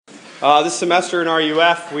This semester in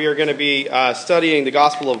RUF, we are going to be studying the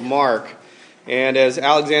Gospel of Mark. And as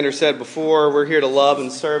Alexander said before, we're here to love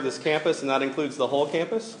and serve this campus, and that includes the whole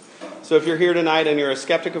campus. So if you're here tonight and you're a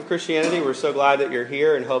skeptic of Christianity, we're so glad that you're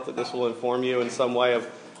here and hope that this will inform you in some way of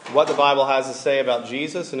what the Bible has to say about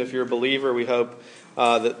Jesus. And if you're a believer, we hope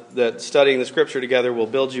that studying the Scripture together will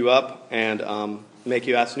build you up and make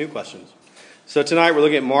you ask new questions. So tonight we're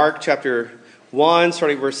looking at Mark chapter 1,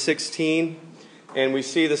 starting verse 16. And we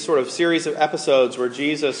see this sort of series of episodes where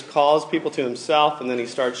Jesus calls people to himself and then he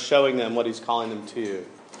starts showing them what he's calling them to.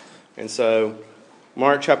 And so,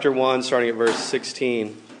 Mark chapter 1, starting at verse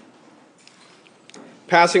 16.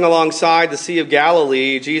 Passing alongside the Sea of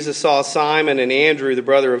Galilee, Jesus saw Simon and Andrew, the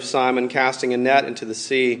brother of Simon, casting a net into the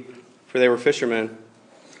sea, for they were fishermen.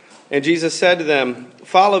 And Jesus said to them,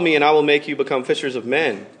 "Follow me, and I will make you become fishers of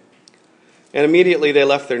men." And immediately they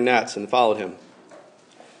left their nets and followed him.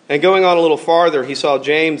 And going on a little farther, he saw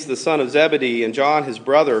James, the son of Zebedee, and John, his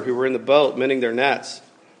brother, who were in the boat mending their nets.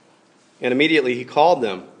 And immediately he called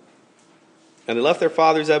them. And they left their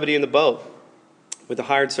father Zebedee in the boat with the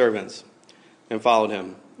hired servants and followed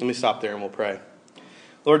him. Let me stop there and we'll pray.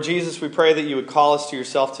 Lord Jesus, we pray that you would call us to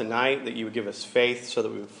yourself tonight, that you would give us faith so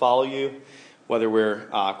that we would follow you, whether we're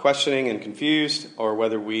questioning and confused or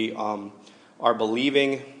whether we are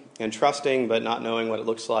believing and trusting but not knowing what it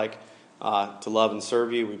looks like to love and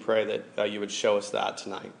serve you. We pray that you would show us that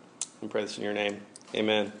tonight. We pray this in your name.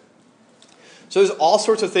 Amen. So there's all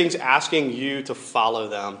sorts of things asking you to follow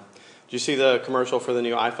them. Did you see the commercial for the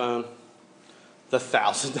new iPhone? The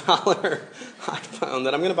 $1,000 iPhone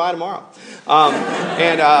that I'm going to buy tomorrow.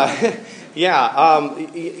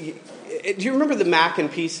 Do you remember the Mac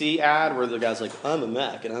and PC ad where the guy's like, "I'm a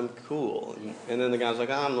Mac and I'm cool," and then the guy's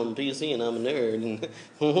like, "I'm on PC and I'm a nerd,"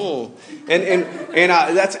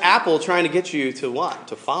 and that's Apple trying to get you to what?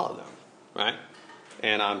 To follow them, right?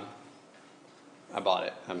 And I bought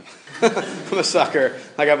it. I'm a sucker.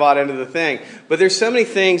 Like I bought into the thing. But there's so many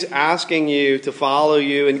things asking you to follow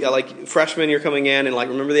you, and like freshmen, you're coming in and like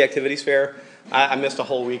remember the activities fair. I missed a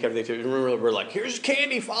whole week of the activities. Remember, we're like, "Here's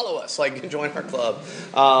candy, follow us. Like, join our club.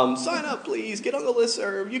 Sign up, please. Get on the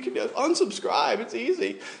listserv. You can unsubscribe. It's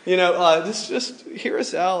easy. Just hear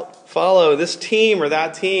us out. Follow this team or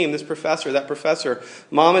that team, this professor, that professor.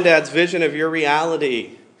 Mom and dad's vision of your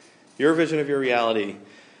reality. Your vision of your reality."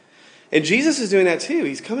 And Jesus is doing that too.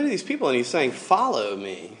 He's coming to these people and he's saying, "Follow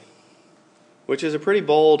me," which is a pretty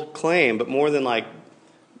bold claim, but more than like,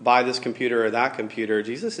 buy this computer or that computer.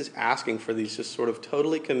 Jesus is asking for these just sort of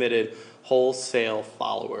totally committed, wholesale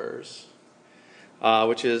followers,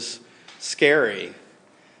 which is scary.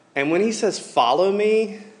 And when he says, "Follow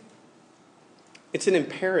me," it's an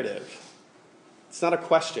imperative. It's not a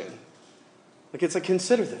question. Like, it's like,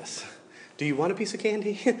 consider this. Do you want a piece of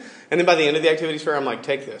candy? And then by the end of the activities fair, I'm like,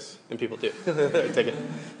 "Take this." And people do. Take it.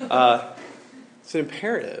 It's an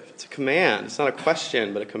imperative. It's a command. It's not a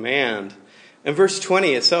question, but a command. In verse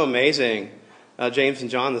 20, it's so amazing. James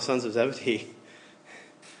and John, the sons of Zebedee,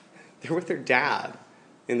 they're with their dad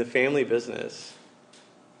in the family business.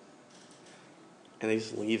 And they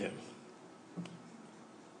just leave him.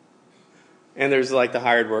 And there's like the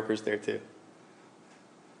hired workers there too.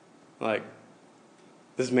 Like,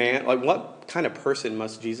 this man, like what kind of person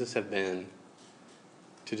must Jesus have been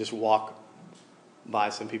to just walk by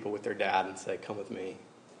some people with their dad and say, "Come with me."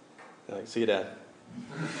 They're like, "See you, Dad."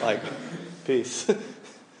 Like, peace.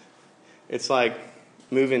 It's like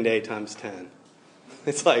move-in day times 10.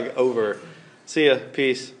 It's like over. See ya,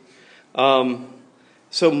 peace. And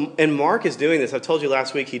Mark is doing this. I told you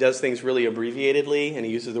last week he does things really abbreviatedly, and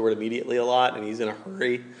he uses the word immediately a lot, and he's in a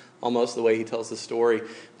hurry, almost the way he tells the story.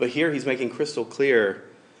 But here he's making crystal clear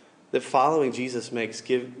that following Jesus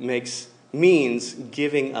means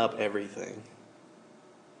giving up everything.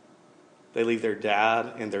 They leave their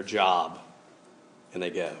dad and their job. And they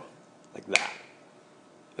go like that,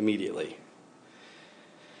 immediately.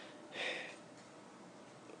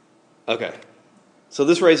 Okay, so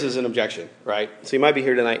this raises an objection, right? So you might be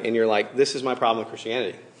here tonight and you're like, "This is my problem with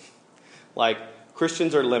Christianity." Like,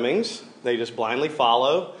 Christians are lemmings. They just blindly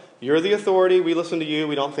follow. You're the authority. We listen to you.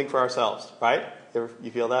 We don't think for ourselves, right?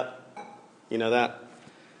 You feel that? You know that?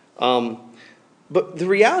 But the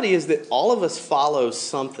reality is that all of us follow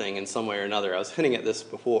something in some way or another. I was hinting at this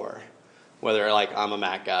before. Whether, like, I'm a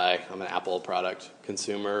Mac guy, I'm an Apple product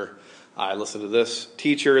consumer, I listen to this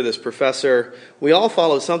teacher, this professor. We all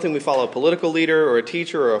follow something. We follow a political leader or a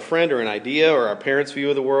teacher or a friend or an idea or our parents' view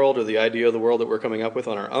of the world or the idea of the world that we're coming up with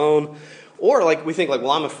on our own. Or, like, we think, like, well,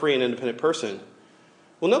 I'm a free and independent person.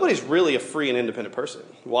 Well, nobody's really a free and independent person.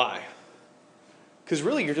 Why? Because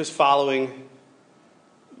really you're just following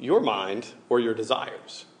your mind or your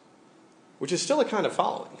desires. which is still a kind of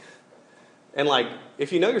following. And like,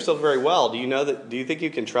 if you know yourself very well, do you think you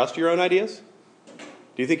can trust your own ideas?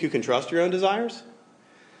 Do you think you can trust your own desires?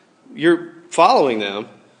 You're following them.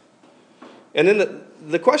 And then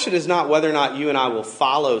the question is not whether or not you and I will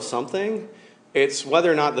follow something. It's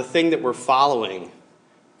whether or not the thing that we're following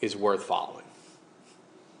is worth following.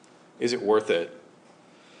 Is it worth it?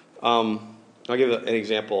 I'll give an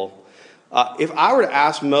example. If I were to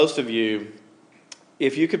ask most of you,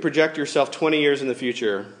 if you could project yourself 20 years in the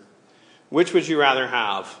future, which would you rather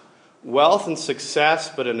have? Wealth and success,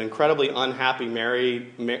 but an incredibly unhappy marriage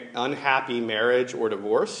or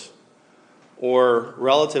divorce? Or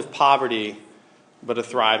relative poverty, but a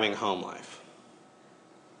thriving home life?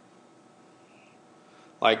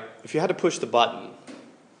 Like, if you had to push the button,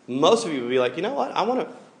 most of you would be like, you know what? I want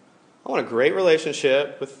a great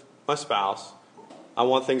relationship with my spouse. I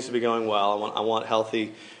want things to be going well. I want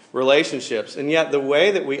healthy relationships. And yet the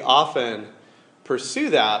way that we often pursue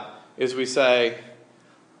that is we say,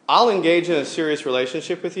 I'll engage in a serious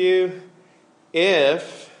relationship with you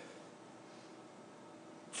if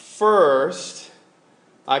first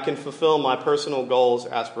I can fulfill my personal goals,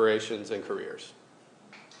 aspirations, and careers.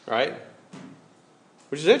 Right?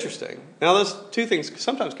 Which is interesting. Now those two things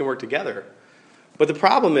sometimes can work together. But the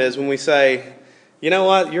problem is when we say, you know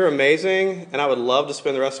what, you're amazing, and I would love to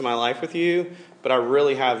spend the rest of my life with you, but I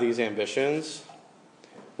really have these ambitions.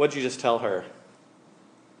 What'd you just tell her?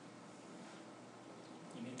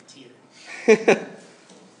 You made a tear.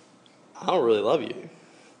 I don't really love you.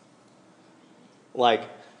 Like,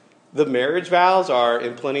 the marriage vows are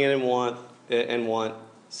in plenty and want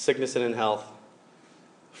sickness and in health,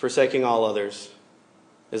 forsaking all others,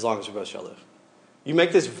 as long as we both shall live. You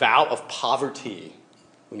make this vow of poverty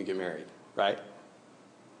when you get married, right?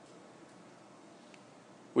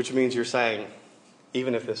 Which means you're saying,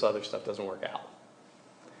 even if this other stuff doesn't work out.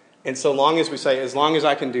 And so long as we say, as long as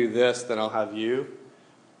I can do this, then I'll have you,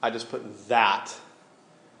 I just put that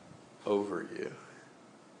over you.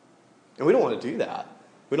 And we don't want to do that.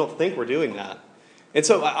 We don't think we're doing that. And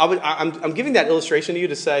so I'm giving that illustration to you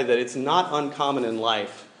to say that it's not uncommon in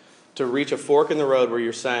life to reach a fork in the road where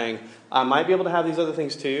you're saying, I might be able to have these other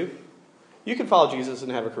things too. You can follow Jesus and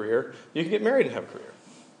have a career. You can get married and have a career.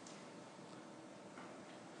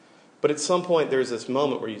 But at some point, there's this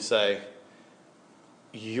moment where you say,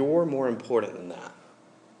 you're more important than that.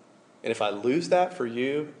 And if I lose that for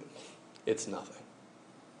you, it's nothing.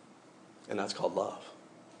 And that's called love.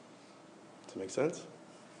 Does that make sense?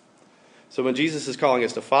 So when Jesus is calling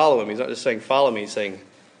us to follow him, he's not just saying follow me, he's saying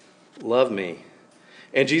love me.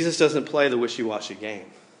 And Jesus doesn't play the wishy-washy game.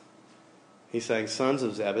 He's saying, sons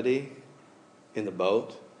of Zebedee in the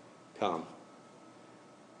boat, come.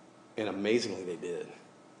 And amazingly they did.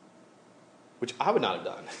 Which I would not have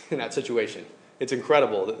done in that situation. It's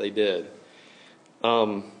incredible that they did.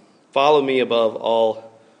 Follow me above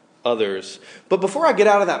all others. But before I get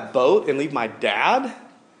out of that boat and leave my dad,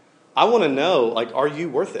 I want to know, like, are you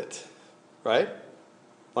worth it? Right?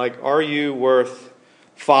 Like, are you worth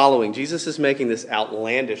following? Jesus is making this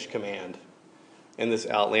outlandish command and this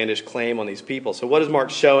outlandish claim on these people. So what is Mark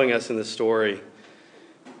showing us in this story?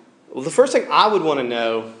 Well, the first thing I would want to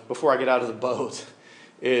know before I get out of the boat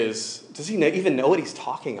is, does he even know what he's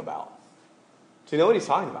talking about? Does he know what he's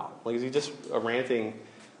talking about? Like, is he just a ranting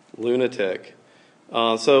lunatic?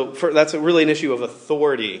 That's really an issue of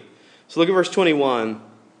authority. So look at verse 21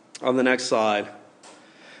 on the next slide.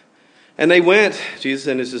 And they went, Jesus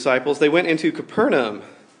and his disciples, they went into Capernaum.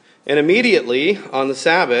 And immediately on the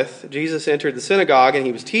Sabbath, Jesus entered the synagogue and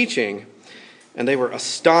he was teaching. And they were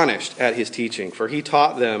astonished at his teaching, for he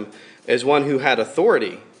taught them as one who had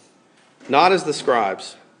authority, not as the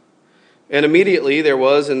scribes. And immediately there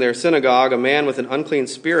was in their synagogue a man with an unclean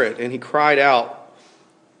spirit, and he cried out,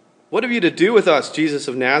 "What have you to do with us, Jesus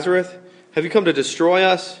of Nazareth? Have you come to destroy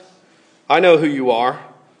us? I know who you are,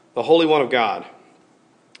 the Holy One of God."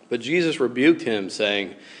 But Jesus rebuked him,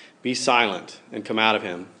 saying, "Be silent, and come out of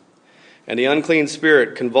him." And the unclean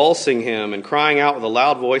spirit, convulsing him and crying out with a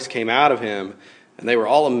loud voice, came out of him, and they were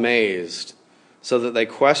all amazed, so that they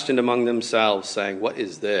questioned among themselves, saying, "What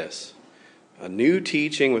is this? A new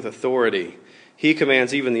teaching with authority. He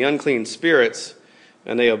commands even the unclean spirits,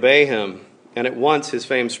 and they obey him." And at once his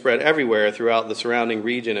fame spread everywhere throughout the surrounding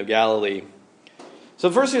region of Galilee.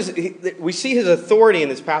 So first we see his authority in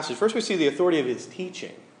this passage. First we see the authority of his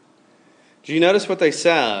teaching. Do you notice what they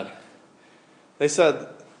said? They said,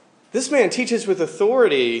 this man teaches with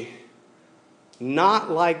authority, not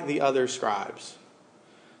like the other scribes.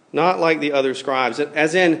 Not like the other scribes.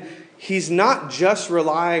 As in, he's not just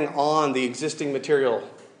relying on the existing material.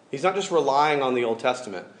 He's not just relying on the Old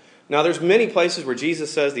Testament. Now, there's many places where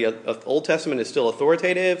Jesus says the Old Testament is still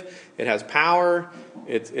authoritative. It has power.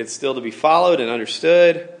 It's still to be followed and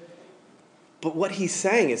understood. But what he's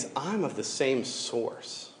saying is, I'm of the same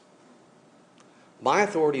source. My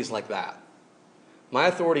authority is like that. My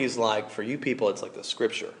authority is like, for you people, it's like the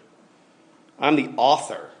Scripture. I'm the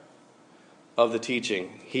author of the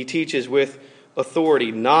teaching. He teaches with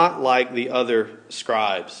authority, not like the other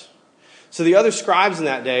scribes. So the other scribes in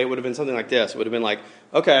that day would have been something like this. It would have been like,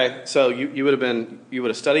 okay, so you would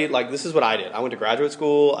have studied, like, this is what I did. I went to graduate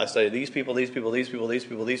school. I studied these people.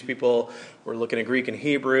 We're looking at Greek and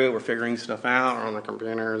Hebrew. We're figuring stuff out. We're on the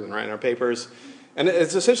computers and writing our papers. And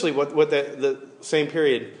it's essentially what the same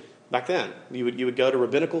period back then. You would go to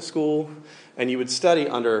rabbinical school, and you would study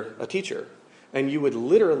under a teacher. And you would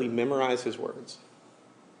literally memorize his words.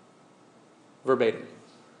 Verbatim.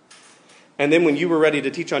 And then when you were ready to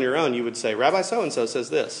teach on your own, you would say, Rabbi so-and-so says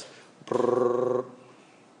this. Brrr.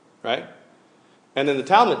 Right? And then the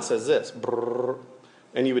Talmud says this. Brrr.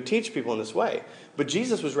 And you would teach people in this way. But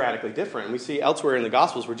Jesus was radically different. And we see elsewhere in the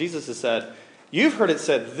Gospels where Jesus has said, you've heard it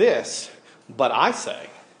said this, but I say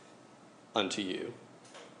unto you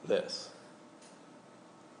this.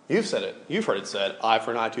 You've said it. You've heard it said, eye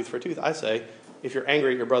for an eye, tooth for a tooth. I say, if you're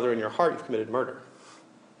angry at your brother in your heart, you've committed murder.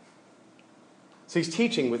 So he's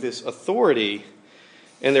teaching with this authority,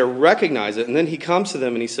 and they recognize it. And then he comes to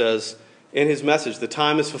them and he says, in his message, the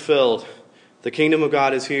time is fulfilled. The kingdom of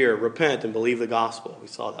God is here. Repent and believe the gospel. We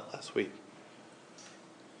saw that last week.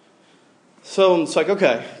 So it's like,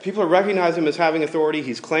 okay, people recognize him as having authority.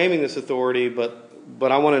 He's claiming this authority, but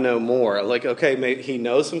I want to know more. Like, okay, maybe he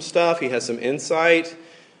knows some stuff. He has some insight.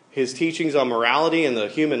 His teachings on morality and the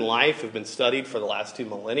human life have been studied for the last 2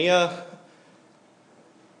 millennia.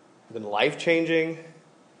 Have been life-changing.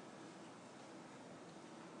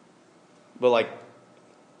 But, like,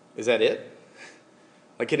 is that it?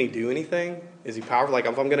 Like, can he do anything? Is he powerful? Like,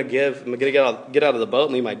 if I'm going to get out of the boat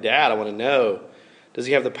and leave my dad, I want to know, does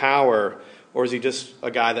he have the power, or is he just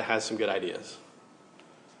a guy that has some good ideas?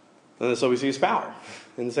 And so we see his power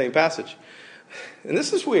in the same passage. And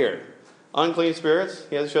this is weird. Unclean spirits.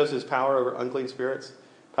 He shows his power over unclean spirits.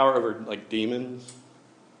 Power over, like, demons. Isn't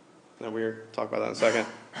that weird? Talk about that in a second.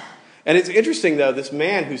 And it's interesting, though, this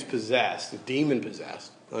man who's possessed,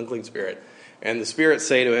 demon-possessed, unclean spirit, and the spirits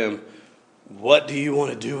say to him, what do you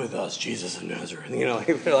want to do with us, Jesus of Nazareth? You know,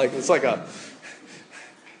 they're like, it's like a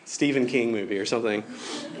Stephen King movie or something.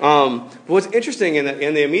 But what's interesting in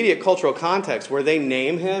the immediate cultural context, where they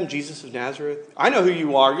name him Jesus of Nazareth, I know who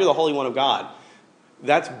you are, you're the Holy One of God.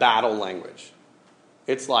 That's battle language.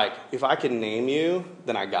 It's like, if I can name you,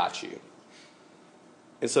 then I got you.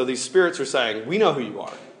 And so these spirits are saying, we know who you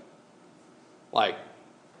are. Like,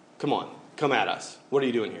 come on, come at us. What are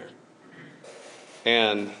you doing here?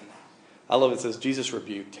 And I love it says, Jesus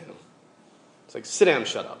rebuked him. It's like, sit down,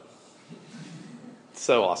 shut up. It's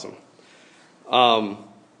so awesome.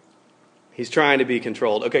 He's trying to be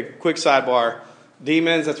controlled. Okay, quick sidebar.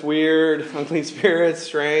 Demons, that's weird. Unclean spirits,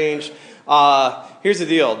 strange. Here's the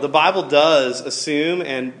deal. The Bible does assume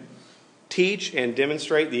and teach and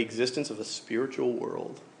demonstrate the existence of the spiritual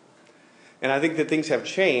world. And I think that things have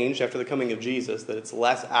changed after the coming of Jesus, that it's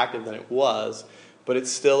less active than it was, but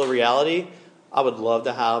it's still a reality. I would love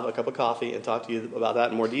to have a cup of coffee and talk to you about that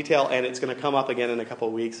in more detail, and it's going to come up again in a couple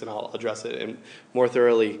of weeks, and I'll address it more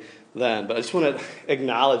thoroughly then. But I just want to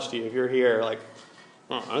acknowledge to you, if you're here, like,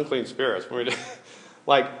 unclean spirits. But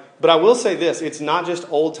I will say this, it's not just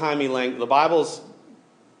old-timey language. The Bible's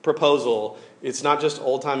proposal, it's not just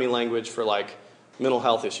old-timey language for, like, mental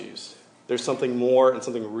health issues. There's something more and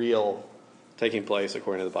something real taking place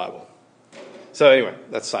according to the Bible. So anyway,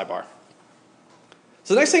 that's sidebar.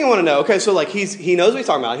 So the next thing I want to know, okay, so like he knows what he's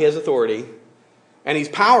talking about. He has authority, and he's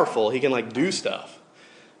powerful. He can like do stuff.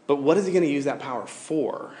 But what is he going to use that power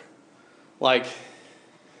for? Like,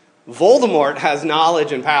 Voldemort has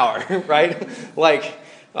knowledge and power, right? Like,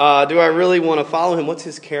 do I really want to follow him? What's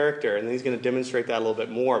his character? And then he's going to demonstrate that a little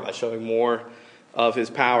bit more by showing more of his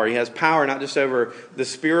power. He has power not just over the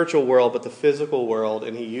spiritual world, but the physical world.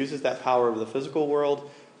 And he uses that power over the physical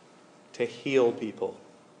world to heal people,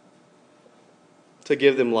 to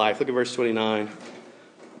give them life. Look at verse 29.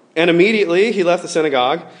 And immediately he left the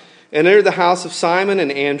synagogue and entered the house of Simon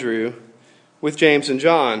and Andrew with James and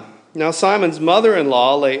John. Now Simon's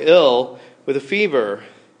mother-in-law lay ill with a fever.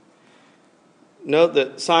 Note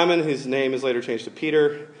that Simon, whose name is later changed to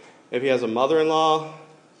Peter, if he has a mother-in-law,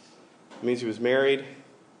 it means he was married.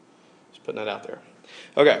 Just putting that out there.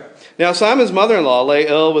 Okay. Now Simon's mother-in-law lay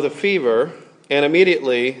ill with a fever, and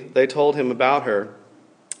immediately they told him about her.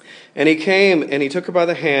 And he came and he took her by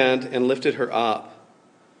the hand and lifted her up.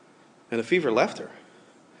 And the fever left her.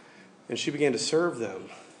 and she began to serve them.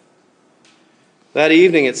 That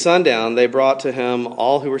evening at sundown, they brought to him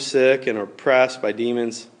all who were sick and oppressed by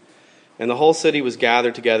demons, and the whole city was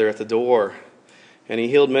gathered together at the door. And he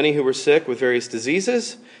healed many who were sick with various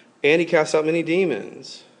diseases, and he cast out many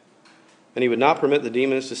demons. And he would not permit the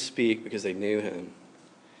demons to speak because they knew him.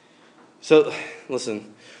 So,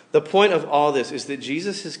 listen, the point of all this is that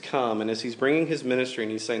Jesus has come, and as he's bringing his ministry,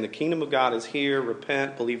 and he's saying the kingdom of God is here,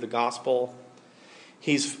 repent, believe the gospel,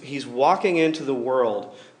 he's walking into the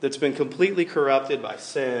world that's been completely corrupted by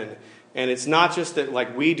sin. And it's not just that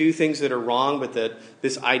like we do things that are wrong, but that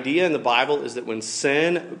this idea in the Bible is that when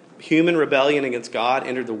sin, human rebellion against God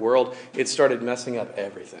entered the world, it started messing up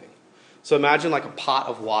everything. So imagine like a pot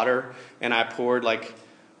of water, and I poured like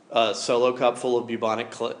a solo cup full of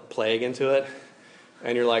bubonic plague into it.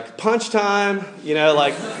 And you're like, punch time,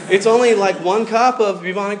 like it's only like 1 cup of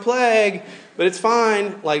bubonic plague, but it's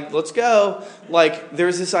fine, like let's go. Like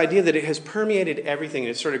there's this idea that it has permeated everything, and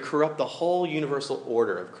it started to corrupt the whole universal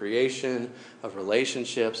order of creation, of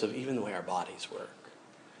relationships, of even the way our bodies work.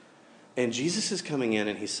 And Jesus is coming in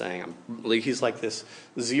and he's saying, he's like this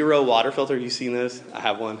zero water filter. You seen this? I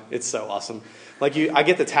have one. It's so awesome. Like I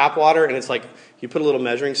get the tap water, and it's like you put a little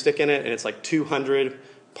measuring stick in it, and it's like 200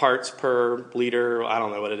 parts per liter. I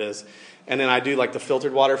don't know what it is. And then I do like the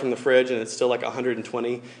filtered water from the fridge, and it's still like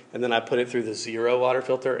 120. And then I put it through the zero water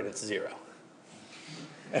filter, and it's 0.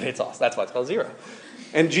 And it's awesome. That's why it's called zero.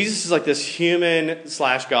 And Jesus is like this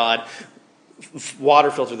human/God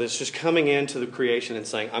water filter that's just coming into the creation and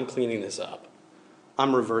saying, I'm cleaning this up.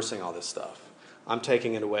 I'm reversing all this stuff. I'm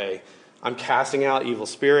taking it away. I'm casting out evil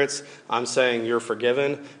spirits. I'm saying you're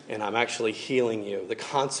forgiven, and I'm actually healing you. The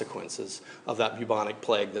consequences of that bubonic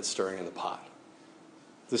plague that's stirring in the pot.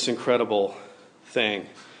 This incredible thing.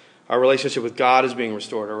 Our relationship with God is being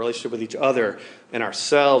restored. Our relationship with each other and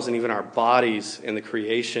ourselves and even our bodies and the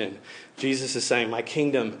creation. Jesus is saying, my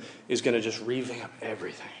kingdom is going to just revamp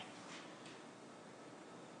everything.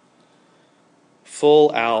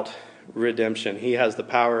 Full out redemption. He has the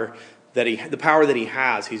power that he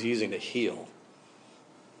has, he's using to heal.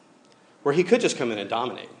 Where he could just come in and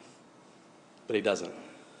dominate, but he doesn't.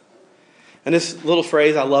 And this little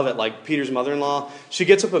phrase, I love it, like Peter's mother-in-law, she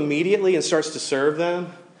gets up immediately and starts to serve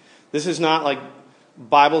them. This is not like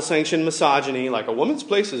Bible-sanctioned misogyny, like a woman's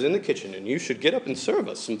place is in the kitchen and you should get up and serve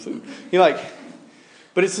us some food.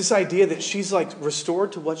 But it's this idea that she's like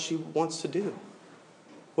restored to what she wants to do,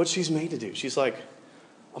 what she's made to do. She's like,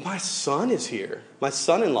 oh, my son is here. My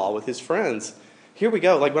son-in-law with his friends. Here we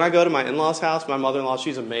go. Like when I go to my in-laws' house, my mother-in-law,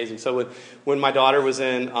 she's amazing. So when my daughter was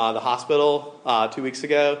in the hospital 2 weeks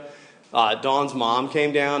ago, Dawn's mom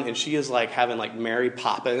came down, and she is like having like Mary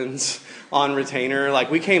Poppins on retainer.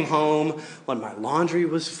 Like we came home when my laundry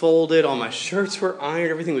was folded, all my shirts were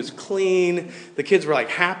ironed, everything was clean. The kids were like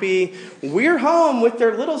happy. We're home with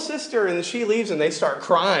their little sister, and she leaves and they start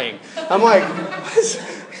crying. I'm like, what is...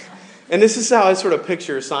 And this is how I sort of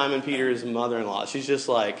picture Simon Peter's mother-in-law. She's just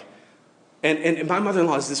like, and my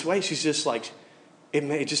mother-in-law is this way. She's just like,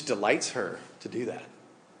 it just delights her to do that.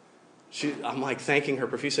 I'm like thanking her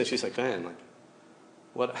profusely. She's like, man, like,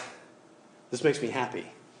 what? This makes me happy.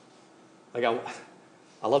 Like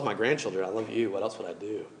I love my grandchildren. I love you. What else would I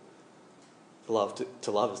do? To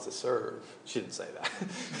love is to serve. She didn't say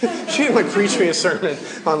that. She didn't like preach me a sermon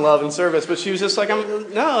on love and service, but she was just like,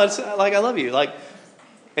 it's like I love you. Like.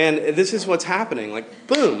 And this is what's happening, like,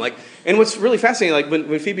 boom. Like, and what's really fascinating, like,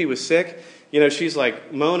 when Phoebe was sick, she's,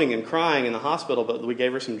 like, moaning and crying in the hospital, but we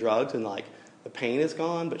gave her some drugs, and, like, the pain is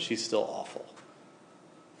gone, but she's still awful.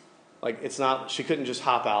 Like, it's not, she couldn't just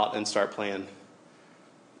hop out and start playing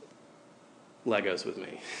Legos with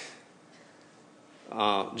me.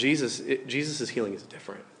 Jesus' healing is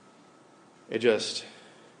different. It just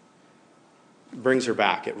brings her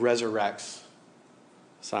back. It resurrects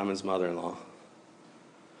Simon's mother-in-law.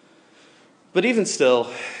 But even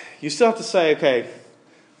still, you still have to say, okay,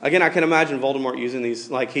 again, I can imagine Voldemort using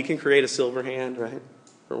these, like he can create a silver hand, right,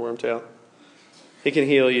 for Wormtail. He can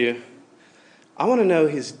heal you. I want to know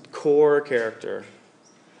his core character.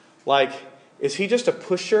 Like, is he just a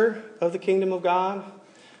pusher of the kingdom of God,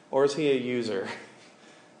 or is he a user?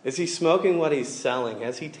 Is he smoking what he's selling?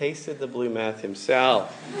 Has he tasted the blue meth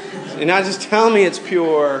himself? And not just tell me it's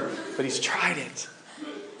pure, but he's tried it.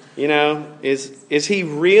 Is he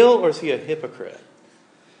real or is he a hypocrite?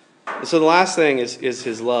 And so the last thing is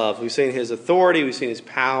his love. We've seen his authority, we've seen his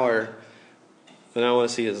power, but I want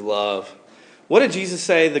to see his love. What did Jesus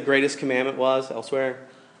say the greatest commandment was elsewhere?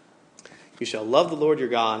 You shall love the Lord your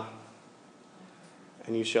God,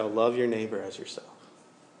 and you shall love your neighbor as yourself.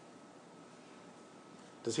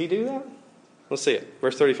 Does he do that? Let's see it.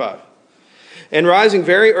 Verse 35. And rising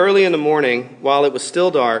very early in the morning, while it was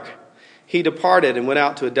still dark, he departed and went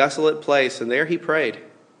out to a desolate place, and there he prayed.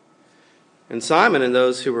 And Simon and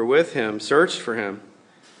those who were with him searched for him.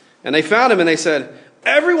 And they found him, and they said,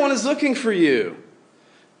 "Everyone is looking for you."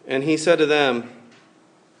 And he said to them,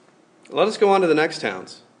 "Let us go on to the next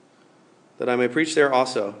towns, that I may preach there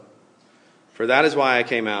also. For that is why I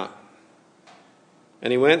came out."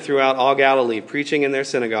 And he went throughout all Galilee, preaching in their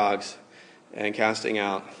synagogues and casting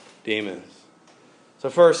out demons. So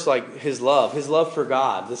first, like his love for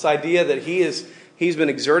God. This idea that he's been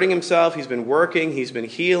exerting himself, he's been working, he's been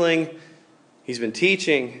healing, he's been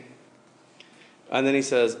teaching. And then he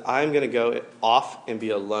says, I'm going to go off and be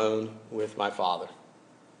alone with my Father.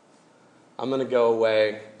 I'm going to go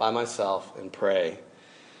away by myself and pray.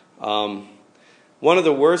 One of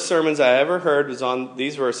the worst sermons I ever heard was on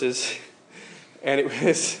these verses. And it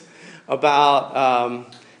was about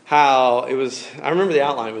how it was, I remember the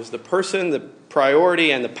outline, it was the person, the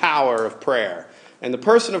priority, and the power of prayer. And the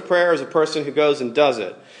person of prayer is a person who goes and does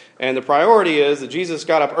it. And the priority is that Jesus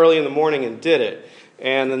got up early in the morning and did it.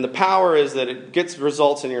 And then the power is that it gets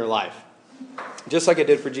results in your life. Just like it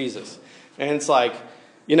did for Jesus. And it's like,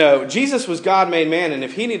 you know, Jesus was God made man, and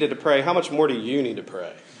if he needed to pray, how much more do you need to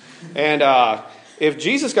pray? And if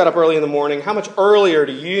Jesus got up early in the morning, how much earlier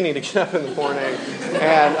do you need to get up in the morning?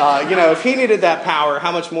 And, if he needed that power,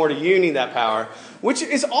 how much more do you need that power? Which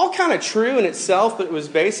is all kind of true in itself, but it was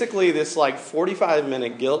basically this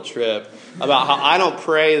 45-minute guilt trip about how I don't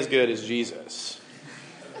pray as good as Jesus.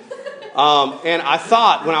 And I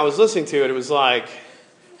thought when I was listening to it, it was like,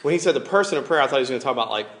 when he said the person of prayer, I thought he was going to talk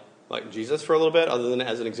about like Jesus for a little bit, other than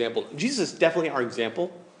as an example. Jesus is definitely our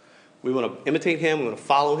example. We want to imitate him, we want to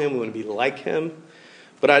follow him, we want to be like him.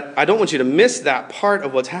 But I don't want you to miss that part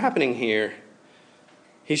of what's happening here.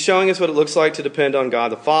 He's showing us what it looks like to depend on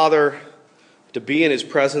God the Father, to be in his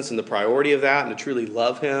presence and the priority of that, and to truly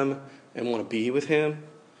love him and want to be with him.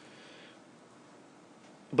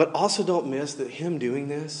 But also don't miss that him doing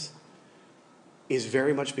this is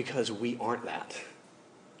very much because we aren't that.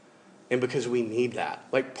 And because we need that.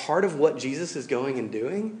 Like part of what Jesus is going and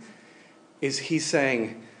doing is he's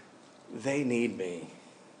saying, they need me.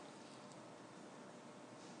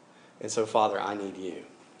 And so, Father, I need you.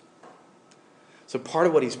 So part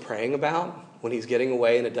of what he's praying about when he's getting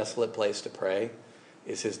away in a desolate place to pray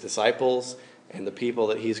is his disciples and the people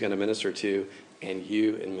that he's going to minister to, and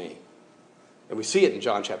you and me. And we see it in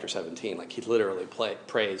John chapter 17. Like he literally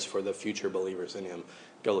prays for the future believers in him.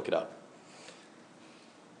 Go look it up.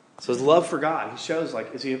 So his love for God, he shows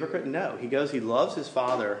is he a hypocrite? No. He loves his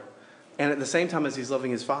Father. And at the same time as he's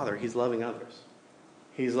loving his Father, he's loving others.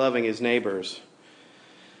 He's loving his neighbors.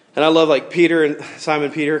 And I love Peter and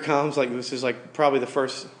Simon Peter comes. This is probably the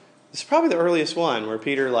first, this is probably the earliest one where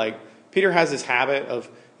Peter has this habit of,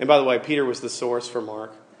 and by the way, Peter was the source for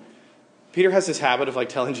Mark. Peter has this habit of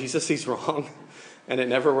telling Jesus he's wrong. And it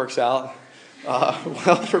never works out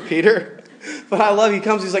well for Peter. But I love, he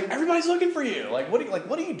comes, he's like, everybody's looking for you.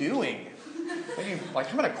 What are you doing? Are you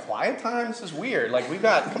having a quiet time? This is weird.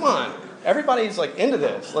 Come on. Everybody's into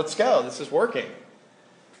this. Let's go. This is working.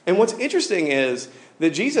 And what's interesting is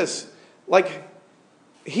that Jesus,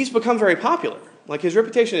 he's become very popular. His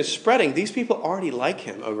reputation is spreading. These people already like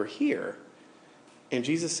him over here. And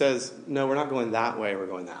Jesus says, no, we're not going that way. We're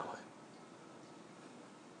going that way.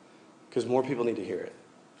 Because more people need to hear it.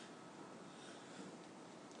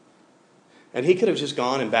 And he could have just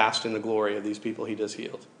gone and basked in the glory of these people he just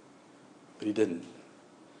healed. But he didn't.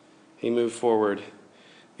 He moved forward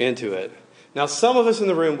into it. Now, some of us in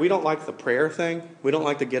the room, we don't like the prayer thing. We don't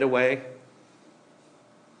like to get away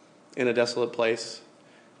in a desolate place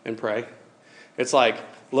and pray. It's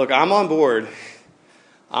look, I'm on board.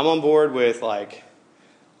 I'm on board with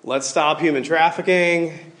let's stop human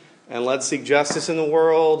trafficking and let's seek justice in the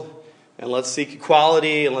world and let's seek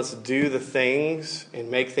equality and let's do the things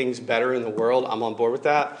and make things better in the world. I'm on board with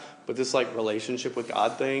that. But this relationship with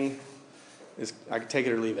God thing, I can take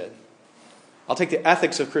it or leave it. I'll take the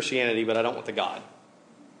ethics of Christianity, but I don't want the God.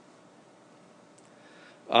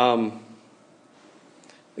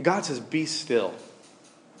 God says, be still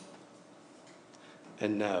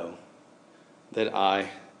and know that I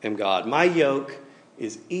am God. My yoke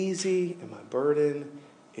is easy and my burden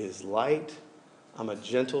is light. I'm a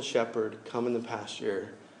gentle shepherd. Come in the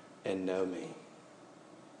pasture and know me.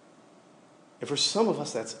 And for some of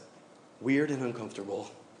us, that's weird and uncomfortable.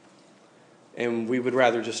 And we would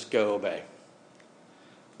rather just go obey.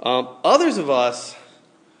 Others of us,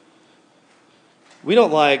 we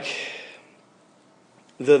don't like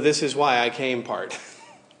the "this is why I came" part.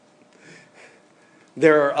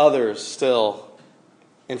 There are others still,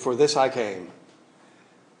 and for this I came.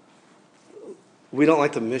 we don't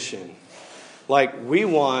like the mission. Like, we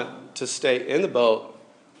want to stay in the boat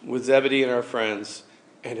with Zebedee and our friends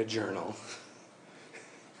and a journal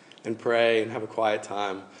and pray and have a quiet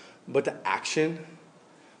time. But the action,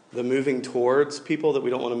 the moving towards people that we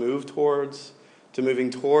don't want to move towards, to moving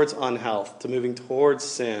towards unhealth, to moving towards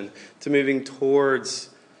sin, to moving towards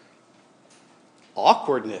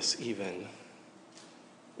awkwardness even,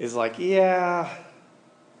 is like, yeah.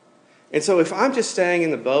 And so if I'm just staying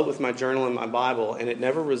in the boat with my journal and my Bible, and it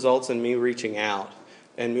never results in me reaching out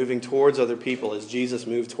and moving towards other people as Jesus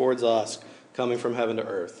moved towards us, coming from heaven to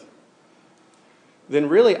earth, then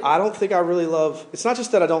really, I don't think I really love, it's not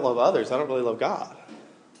just that I don't love others, I don't really love God.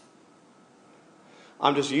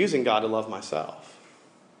 I'm just using God to love myself.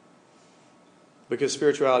 Because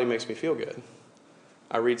spirituality makes me feel good.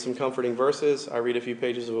 I read some comforting verses, I read a few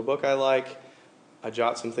pages of a book I like, I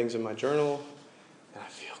jot some things in my journal, and I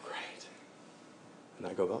feel great. And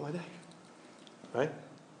I go about my day. Right?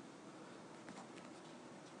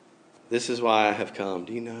 This is why I have come.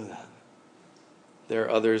 Do you know that? There are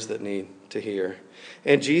others that need to hear.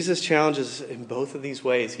 And Jesus challenges us in both of these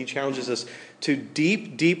ways. He challenges us to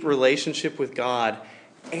deep, deep relationship with God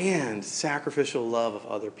and sacrificial love of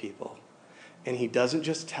other people. And he doesn't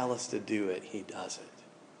just tell us to do it, he does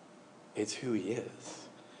it. It's who he is.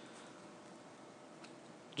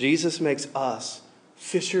 Jesus makes us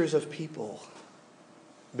fishers of people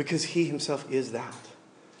because he himself is that.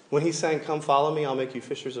 When he's saying, come follow me, I'll make you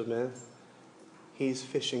fishers of men, he's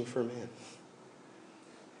fishing for men.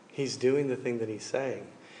 He's doing the thing that he's saying.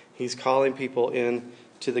 He's calling people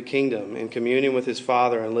into the kingdom, in communion with his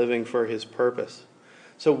Father and living for his purpose.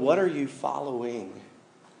 So what are you following?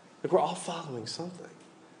 Like, we're all following something.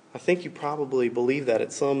 I think you probably believe that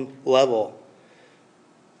at some level.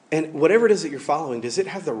 And whatever it is that you're following, does it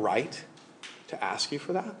have the right to ask you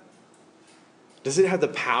for that? Does it have the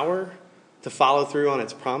power to follow through on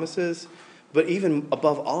its promises? But even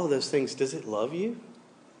above all of those things, does it love you?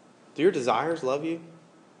 Do your desires love you?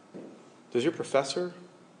 Does your professor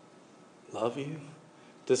love you?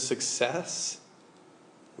 Does success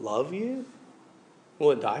love you?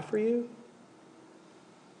 Will it die for you?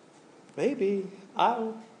 Maybe. I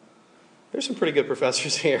don't. There's some pretty good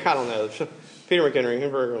professors here. I don't know. Peter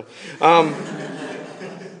McHenry.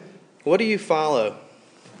 What do you follow?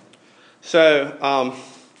 So,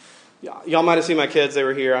 y'all might have seen my kids. They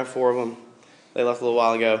were here. I have 4 of them. They left a little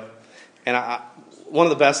while ago. And one of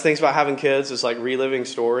the best things about having kids is like reliving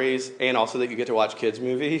stories, and also that you get to watch kids'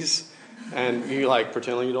 movies. And you like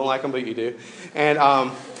pretend like you don't like them, but you do. And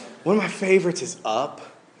one of my favorites is Up,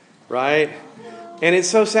 right? And it's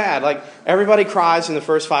so sad. Like, everybody cries in the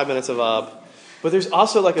first 5 minutes of Up. But there's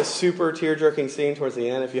also like a super tear-jerking scene towards the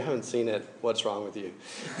end. If you haven't seen it, what's wrong with you?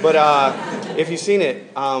 But if you've seen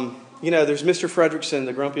it, there's Mr. Fredrickson,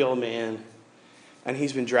 the grumpy old man. And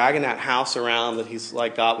he's been dragging that house around that he's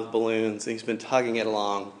like got with balloons. And he's been tugging it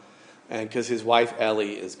along. And because his wife,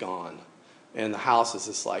 Ellie, is gone. And the house is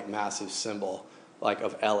this like massive symbol like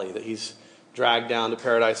of Ellie that he's dragged down to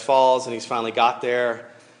Paradise Falls. And he's finally got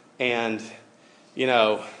there. And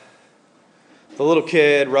the little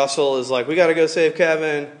kid, Russell, is like, we got to go save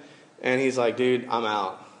Kevin. And he's like, dude, I'm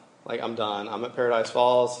out. Like, I'm done. I'm at Paradise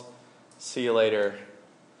Falls. See you later.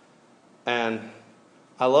 And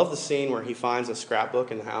I love the scene where he finds a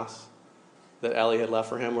scrapbook in the house that Ellie had left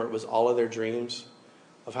for him, where it was all of their dreams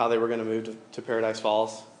of how they were going to move to Paradise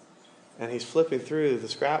Falls. And he's flipping through the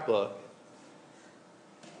scrapbook.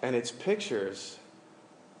 And it's pictures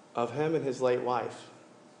of him and his late wife.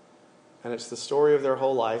 And it's the story of their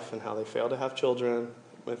whole life and how they failed to have children,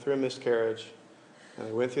 went through a miscarriage, and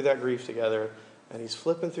they went through that grief together. And he's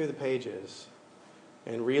flipping through the pages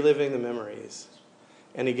and reliving the memories.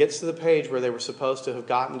 And he gets to the page where they were supposed to have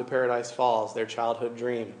gotten to Paradise Falls, their childhood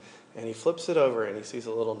dream. And he flips it over and he sees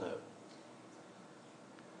a little note.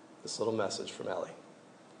 This little message from Ellie.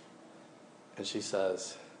 And she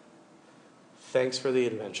says, thanks for the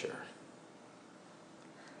adventure.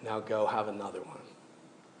 Now go have another one.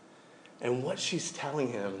 And what she's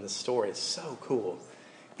telling him in the story is so cool,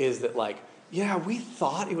 is that we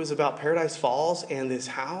thought it was about Paradise Falls and this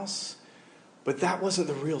house, but that wasn't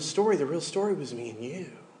the real story. The real story was me and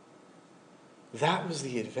you. That was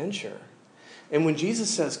the adventure. And when Jesus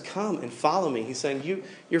says, come and follow me, he's saying,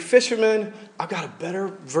 you're fishermen. I've got a better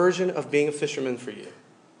version of being a fisherman for you.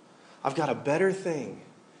 I've got a better thing.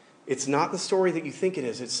 It's not the story that you think it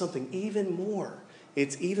is. It's something even more.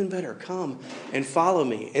 It's even better. Come and follow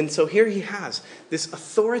me. And so here he has this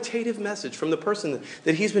authoritative message from the person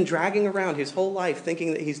that he's been dragging around his whole life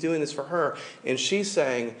thinking that he's doing this for her. And she's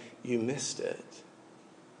saying, you missed it.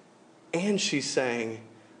 And she's saying,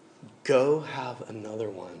 go have another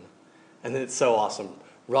one. And then it's so awesome.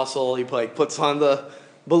 Russell, he puts on the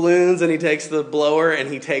balloons and he takes the blower and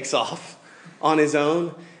he takes off on his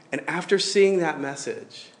own. And after seeing that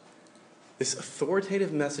message, this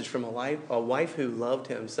authoritative message from a wife who loved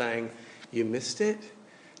him saying, you missed it?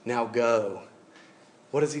 Now go.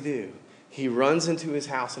 What does he do? He runs into his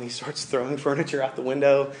house and he starts throwing furniture out the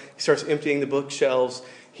window. He starts emptying the bookshelves.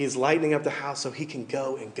 He's lightening up the house so he can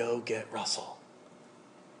go get Russell.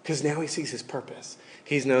 Because now he sees his purpose.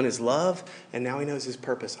 He's known his love, and now he knows his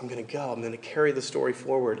purpose. I'm going to go. I'm going to carry the story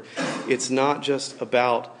forward. It's not just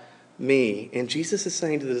about me. And Jesus is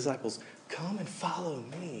saying to the disciples, come and follow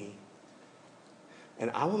me, and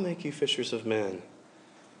I will make you fishers of men.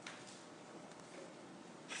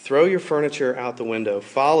 Throw your furniture out the window.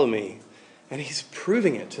 Follow me. And he's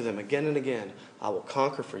proving it to them again and again. I will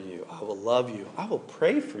conquer for you. I will love you. I will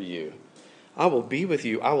pray for you. I will be with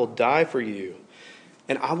you. I will die for you.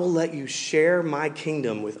 And I will let you share my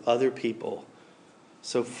kingdom with other people.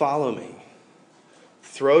 So follow me.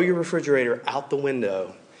 Throw your refrigerator out the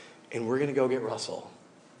window, and we're going to go get Russell.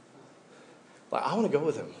 I want to go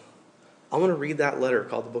with him. I want to read that letter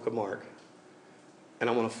called the Book of Mark, and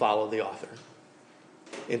I want to follow the author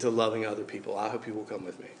into loving other people. I hope you will come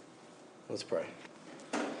with me. Let's pray.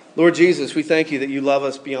 Lord Jesus, we thank you that you love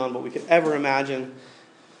us beyond what we could ever imagine,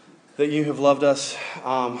 that you have loved us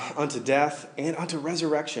unto death and unto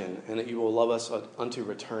resurrection, and that you will love us unto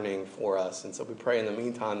returning for us. And so we pray in the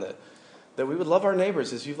meantime that we would love our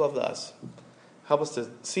neighbors as you've loved us. Help us to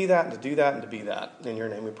see that and to do that and to be that. In your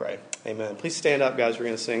name we pray. Amen. Please stand up, guys. We're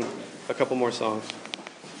going to sing a couple more songs.